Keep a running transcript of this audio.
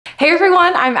Hey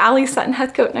everyone, I'm Allee-Sutton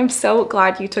and I'm so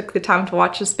glad you took the time to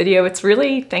watch this video. It's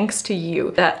really thanks to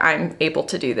you that I'm able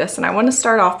to do this. And I want to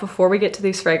start off before we get to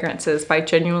these fragrances by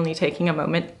genuinely taking a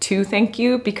moment to thank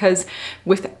you, because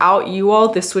without you all,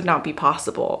 this would not be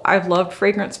possible. I've loved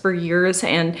fragrance for years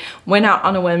and went out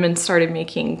on a whim and started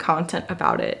making content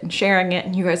about it and sharing it.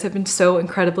 And you guys have been so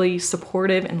incredibly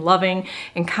supportive and loving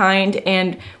and kind.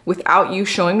 And without you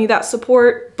showing me that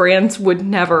support, brands would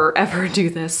never ever do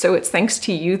this. So it's thanks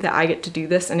to you that I get to do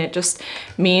this, and it just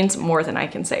means more than I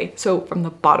can say. So from the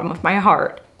bottom of my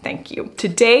heart, thank you.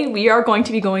 Today we are going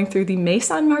to be going through the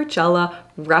Maison Margiela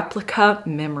Replica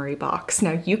memory box.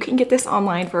 Now you can get this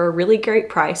online for a really great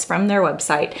price from their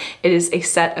website. It is a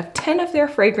set of 10 of their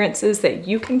fragrances that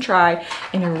you can try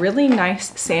in a really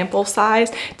nice sample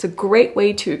size. It's a great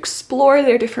way to explore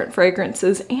their different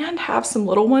fragrances and have some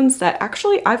little ones that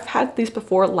actually I've had these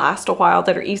before last a while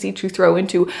that are easy to throw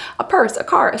into a purse, a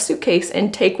car, a suitcase,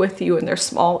 and take with you, and they're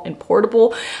small and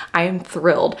portable. I am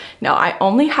thrilled. Now I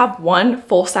only have one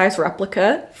full-size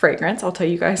replica fragrance. I'll tell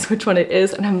you guys which one it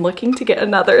is, and I'm looking to get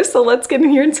another, so let's get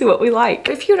in here and see what we like.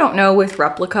 If you don't know, with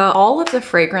Replica, all of the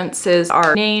fragrances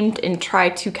are named and try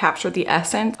to capture the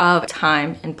essence of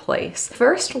time and place.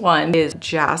 First one is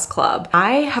Jazz Club.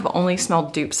 I have only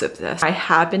smelled dupes of this. I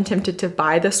have been tempted to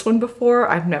buy this one before.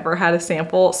 I've never had a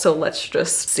sample, so let's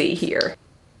just see here.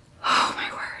 Oh my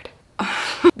word.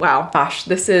 Wow, gosh,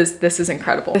 this is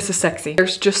incredible. This is sexy.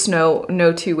 There's just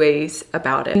no two ways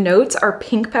about it. The notes are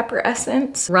pink pepper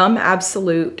essence, rum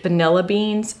absolute, vanilla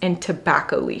beans, and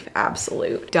tobacco leaf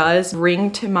absolute. It does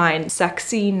bring to mind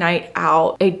sexy night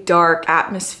out, a dark,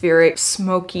 atmospheric,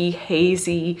 smoky,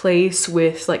 hazy place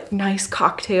with like nice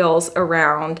cocktails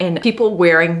around and people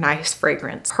wearing nice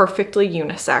fragrance. Perfectly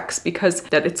unisex, because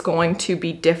that it's going to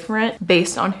be different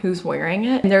based on who's wearing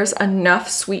it. And there's enough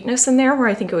sweetness in there where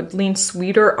I think it would lean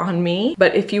sweeter on me,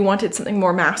 but if you wanted something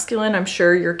more masculine, I'm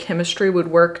sure your chemistry would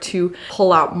work to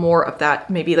pull out more of that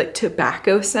maybe like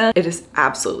tobacco scent. It is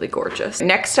absolutely gorgeous.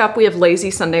 Next up, we have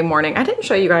Lazy Sunday Morning. I didn't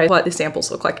show you guys what the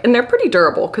samples look like, and they're pretty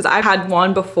durable because I had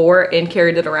one before and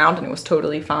carried it around and it was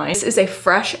totally fine. This is a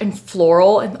fresh and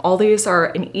floral, and all these are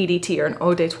an EDT or an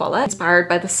eau de toilette, inspired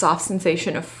by the soft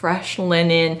sensation of fresh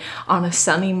linen on a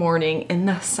sunny morning in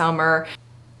the summer.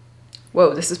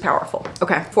 Whoa, this is powerful.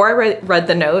 Okay, before I read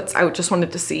the notes, I just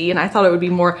wanted to see, and I thought it would be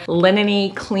more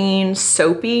linen-y, clean,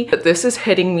 soapy, but this is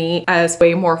hitting me as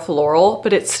way more floral,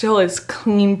 but it still is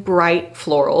clean, bright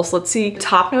florals. Let's see.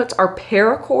 Top notes are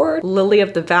paracord, lily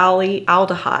of the valley,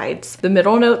 aldehydes. The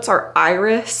middle notes are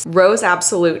iris, rose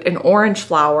absolute, and orange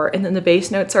flower, and then the base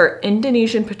notes are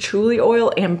Indonesian patchouli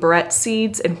oil, ambrette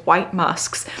seeds, and white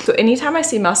musks. So anytime I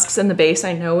see musks in the base,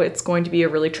 I know it's going to be a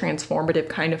really transformative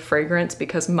kind of fragrance,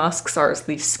 because musks are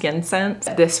these skin scents.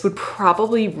 This would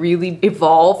probably really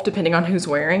evolve depending on who's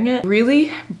wearing it.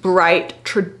 Really bright,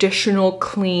 traditional,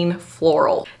 clean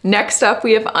floral. Next up,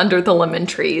 we have Under the Lemon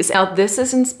Trees. Now this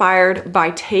is inspired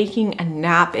by taking a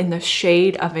nap in the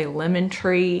shade of a lemon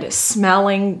tree,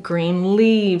 smelling green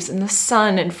leaves and the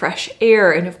sun and fresh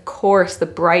air, and of course the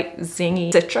bright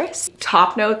zingy citrus.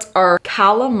 Top notes are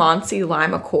calamansi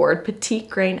lime accord, petite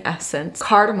grain essence,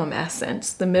 cardamom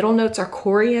essence. The middle notes are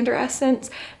coriander essence,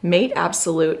 mate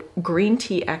absolute, green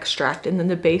tea extract, and then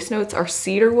the base notes are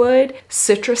cedarwood,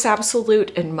 citrus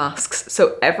absolute, and musks.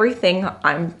 So everything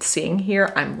I'm seeing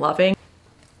here, I'm loving.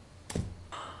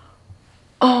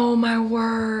 Oh my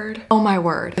word. Oh my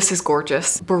word. This is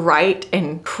gorgeous. Bright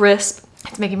and crisp.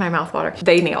 It's making my mouth water.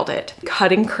 They nailed it.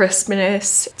 Cutting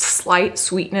crispness, slight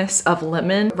sweetness of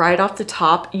lemon. Right off the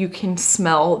top, you can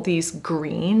smell these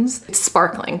greens. It's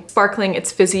sparkling. Sparkling,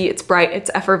 it's fizzy, it's bright,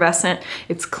 it's effervescent,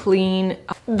 it's clean.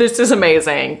 This is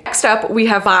amazing. Next up, we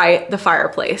have By the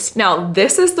Fireplace. Now,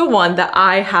 this is the one that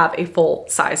I have a full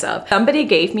size of. Somebody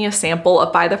gave me a sample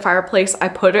of By the Fireplace. I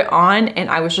put it on and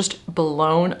I was just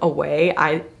blown away.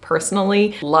 I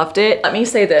personally loved it. Let me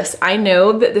say this. I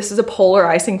know that this is a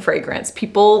polarizing fragrance.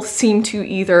 People seem to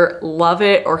either love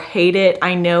it or hate it.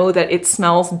 I know that it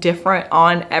smells different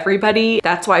on everybody.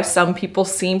 That's why some people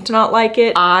seem to not like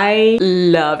it. I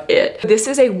love it. This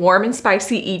is a warm and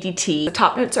spicy EDT. The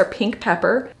top notes are pink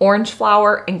pepper, orange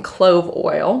flower, and clove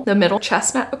oil. The middle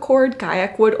chestnut accord,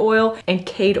 gaiac wood oil, and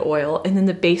cade oil. And then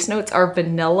the base notes are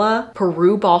vanilla,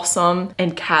 Peru balsam,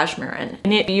 and cashmere.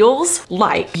 And it feels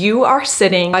like you are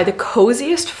sitting by the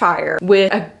coziest fire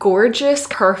with a gorgeous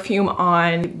perfume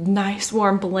on, nice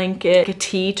warm blanket, a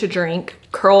tea to drink,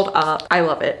 curled up. I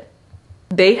love it.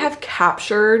 They have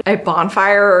captured a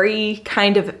bonfire-y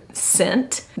kind of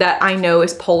scent that I know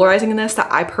is polarizing in this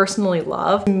that I personally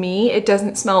love. To me, it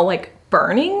doesn't smell like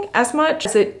burning as much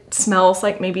as it smells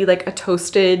like maybe like a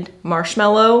toasted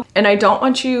marshmallow. And I don't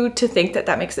want you to think that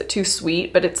that makes it too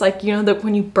sweet, but it's like, you know, that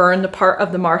when you burn the part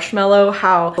of the marshmallow,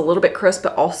 how a little bit crisp,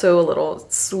 but also a little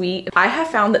sweet. I have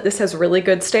found that this has really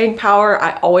good staying power.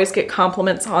 I always get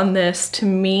compliments on this. To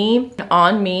me,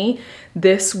 on me,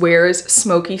 this wears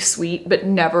smoky sweet, but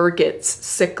never gets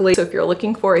sickly. So if you're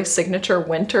looking for a signature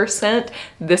winter scent,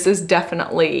 this is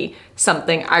definitely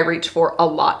something I reach for a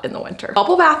lot in the winter.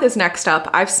 Bubble bath is next up.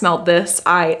 I've smelled this.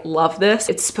 I love this.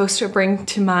 It's supposed to bring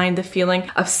to mind the feeling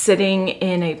of sitting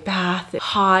in a bath,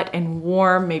 hot and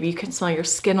warm. Maybe you can smell your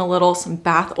skin a little, some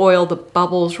bath oil, the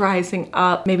bubbles rising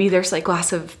up. Maybe there's like a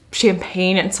glass of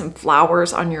champagne and some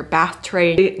flowers on your bath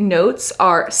tray. The notes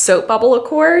are soap bubble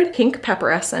accord, pink pepper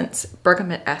essence,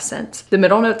 bergamot essence. The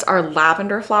middle notes are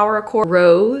lavender flower accord,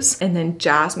 rose, and then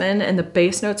jasmine. And the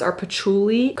base notes are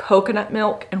patchouli, coconut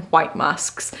milk, and white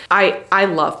musks. I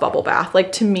love bubble bath.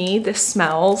 Like, to me, this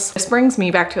brings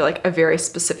me back to like a very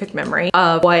specific memory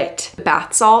of what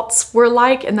bath salts were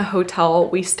like in the hotel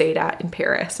we stayed at in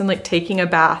Paris, and like taking a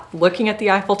bath, looking at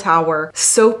the Eiffel Tower.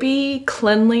 Soapy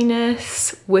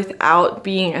cleanliness without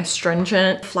being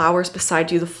astringent. Flowers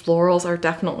beside you, the florals are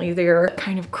definitely there,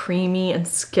 kind of creamy and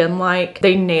skin-like.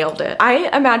 They nailed it. I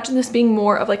imagine this being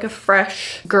more of like a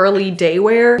fresh, girly day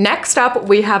wear. Next up,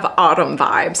 we have autumn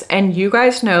vibes, and you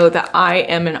guys know that I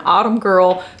am an autumn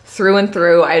girl through and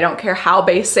through. I don't care how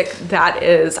basic that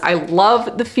is. I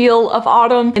love the feel of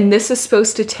autumn, and this is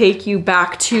supposed to take you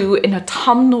back to an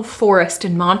autumnal forest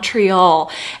in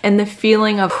Montreal and the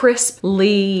feeling of crisp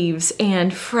leaves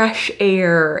and fresh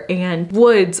air and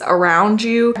woods around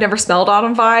you. I've never smelled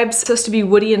autumn vibes. It's supposed to be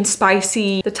woody and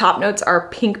spicy. The top notes are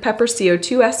pink pepper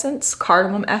CO2 essence,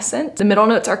 cardamom essence. The middle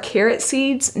notes are carrot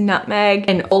seeds, nutmeg,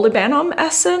 and olibanum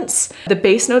essence. The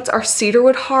base notes are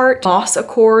cedarwood heart, moss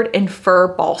accord, and fir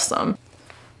balsam.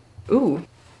 Ooh.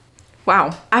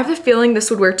 Wow. I have a feeling this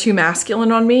would wear too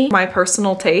masculine on me. My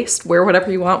personal taste, wear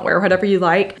whatever you want, wear whatever you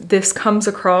like. This comes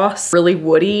across really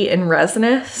woody and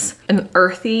resinous and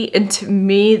earthy. And to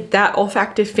me, that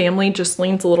olfactive family just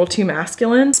leans a little too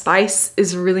masculine. Spice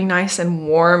is really nice and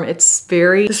warm. It's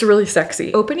just really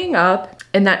sexy. Opening up,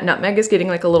 and that nutmeg is getting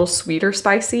like a little sweeter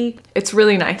spicy. It's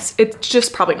really nice. It's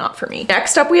just probably not for me.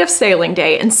 Next up, we have Sailing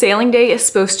Day, and Sailing Day is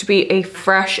supposed to be a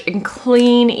fresh and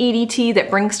clean EDT that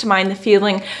brings to mind the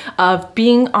feeling of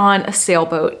being on a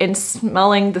sailboat and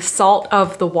smelling the salt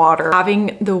of the water,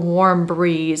 having the warm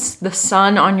breeze, the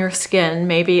sun on your skin,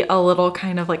 maybe a little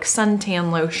kind of like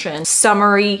suntan lotion.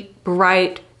 Summery,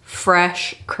 bright,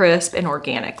 fresh, crisp, and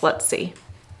organic. Let's see.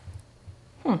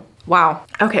 Wow.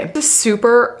 Okay. This is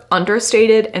super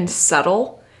understated and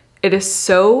subtle. It is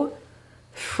so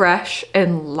fresh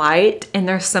and light, and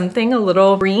there's something a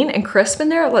little green and crisp in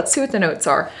there. Let's see what the notes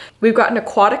are. We've got an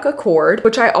aquatic accord,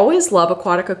 which I always love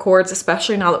aquatic accords,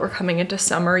 especially now that we're coming into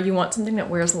summer. You want something that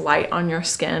wears light on your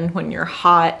skin when you're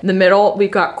hot. In the middle,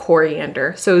 we've got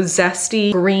coriander. So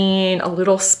zesty, green, a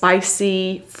little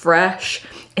spicy, fresh.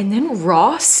 And then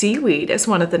raw seaweed is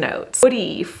one of the notes.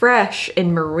 Woody, fresh,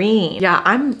 and marine. Yeah,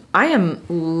 I am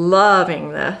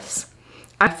loving this.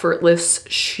 Effortless,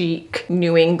 chic,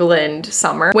 New England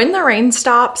summer. When the Rain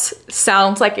Stops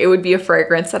sounds like it would be a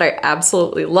fragrance that I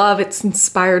absolutely love. It's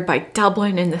inspired by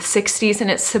Dublin in the 60s,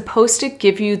 and it's supposed to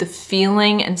give you the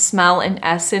feeling and smell and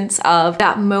essence of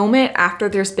that moment after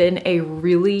there's been a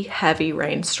really heavy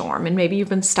rainstorm, and maybe you've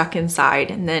been stuck inside,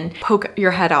 and then poke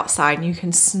your head outside and you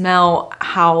can smell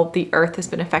how the earth has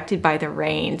been affected by the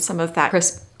rain. Some of that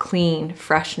crisp, clean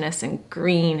freshness and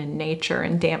green and nature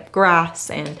and damp grass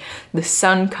and the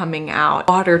sun coming out,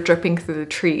 water dripping through the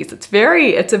trees. It's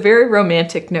a very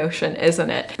romantic notion, isn't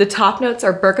it? The top notes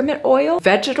are bergamot oil,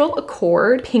 vegetal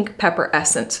accord, pink pepper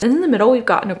essence. And in the middle, we've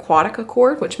got an aquatic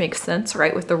accord, which makes sense,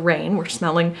 right? With the rain, we're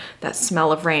smelling that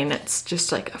smell of rain. It's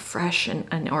just like a fresh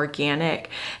and organic.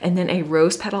 And then a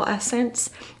rose petal essence,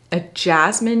 a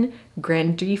jasmine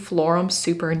grandiflorum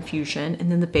super infusion,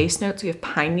 and then the base notes, we have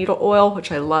pine needle oil,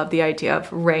 which I love the idea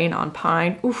of rain on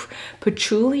pine. Oof,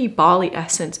 patchouli, bali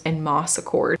essence, and moss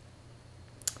accord.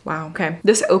 Wow, okay.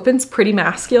 This opens pretty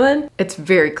masculine. It's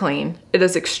very clean. It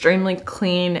is extremely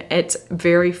clean. It's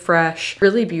very fresh,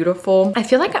 really beautiful. I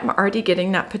feel like I'm already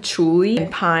getting that patchouli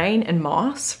and pine and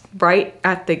moss right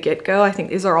at the get-go. I think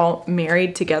these are all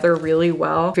married together really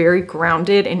well. Very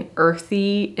grounded and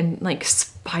earthy and like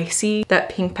spicy. That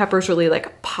pink pepper is really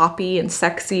like poppy and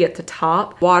sexy at the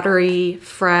top. Watery,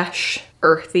 fresh,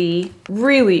 earthy,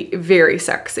 really very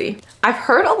sexy. I've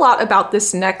heard a lot about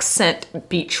this next scent,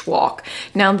 Beach Walk.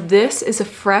 Now this is a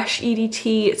fresh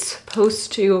EDT. It's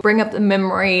supposed to bring up the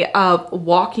memory of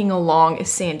walking along a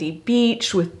sandy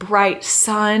beach with bright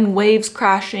sun, waves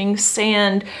crashing,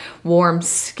 sand, warm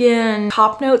skin.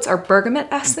 Top notes are bergamot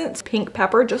essence, pink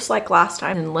pepper, just like last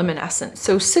time, and lemon essence.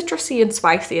 So citrusy and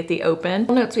spicy at the open.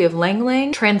 Notes we have Lang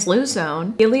Lang,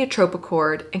 Transluzone, heliotrope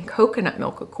accord, and coconut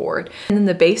milk accord. And then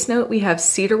the base note we have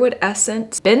cedarwood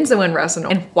essence, benzoin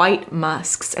resinol, and white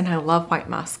musks. And I love white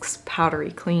musks.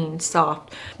 Powdery, clean,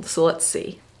 soft. So let's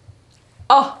see.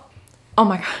 Oh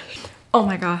my gosh. Oh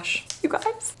my gosh. You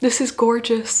guys, this is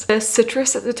gorgeous. The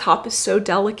citrus at the top is so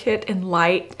delicate and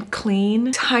light and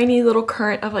clean. Tiny little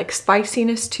current of like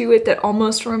spiciness to it that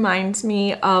almost reminds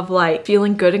me of like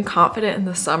feeling good and confident in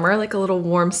the summer, like a little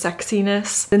warm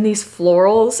sexiness. Then these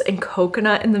florals and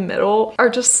coconut in the middle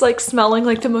are just like smelling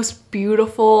like the most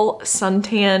beautiful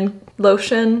suntan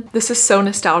lotion. This is so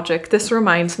nostalgic. This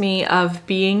reminds me of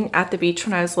being at the beach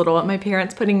when I was little, at my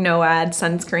parents putting NOAD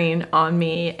sunscreen on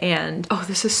me, and oh,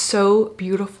 this is so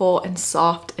beautiful and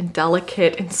soft and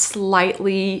delicate and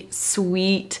slightly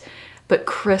sweet, but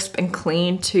crisp and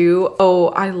clean too. Oh,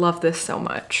 I love this so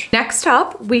much. Next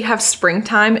up, we have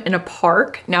springtime in a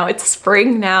park. Now it's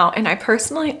spring now, and I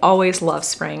personally always love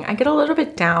spring. I get a little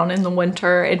bit down in the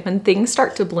winter, and when things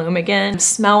start to bloom again, I'm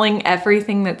smelling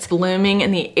everything that's blooming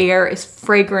and the air is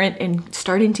fragrant and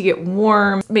starting to get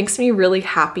warm. It makes me really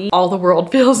happy. All the world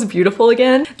feels beautiful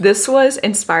again. This was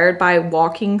inspired by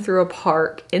walking through a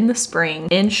park in the spring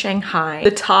in Shanghai.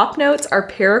 The top notes are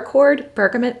paracord,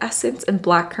 bergamot essence, and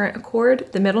blackcurrant accord.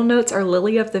 The middle notes are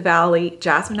lily of the valley,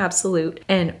 jasmine absolute,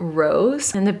 and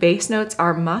rose. And the base notes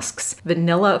are musks,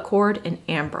 vanilla accord, and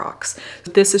ambrox.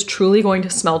 This is truly going to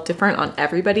smell different on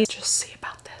everybody. Just see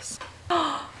about this.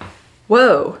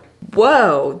 Whoa,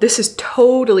 whoa, this is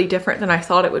totally different than I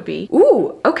thought it would be.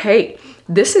 Ooh, okay.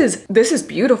 This is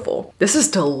beautiful. This is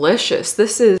delicious.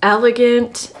 This is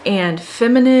elegant and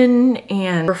feminine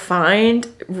and refined.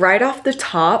 Right off the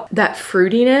top, that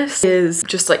fruitiness is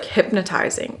just like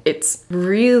hypnotizing. It's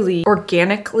really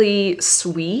organically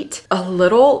sweet. A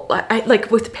little,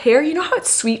 like with pear, you know how it's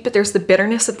sweet, but there's the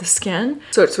bitterness of the skin.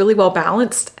 So it's really well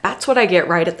balanced. That's what I get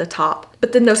right at the top.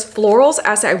 But then those florals,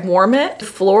 as I warm it, the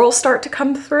florals start to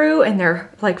come through, and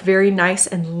they're like very nice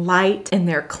and light, and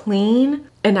they're clean.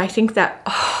 And I think that,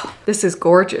 oh, this is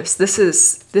gorgeous. This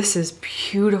is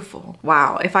beautiful.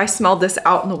 Wow, if I smelled this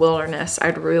out in the wilderness,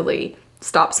 I'd really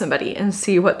stop somebody and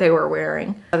see what they were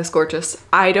wearing. That is gorgeous.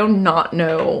 I do not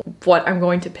know what I'm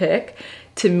going to pick.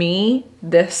 To me,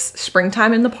 this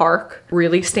springtime in the park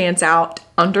really stands out.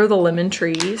 Under the lemon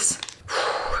trees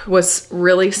was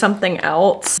really something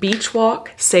else. Beach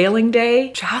walk, sailing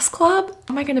day, jazz club. What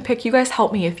am I gonna pick? You guys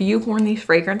help me. If you've worn these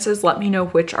fragrances, let me know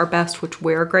which are best, which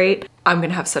wear great. I'm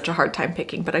gonna have such a hard time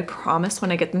picking, but I promise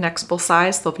when I get the next full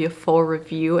size, there'll be a full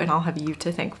review and I'll have you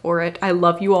to thank for it. I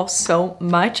love you all so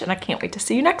much, and I can't wait to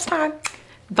see you next time.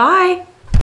 Bye.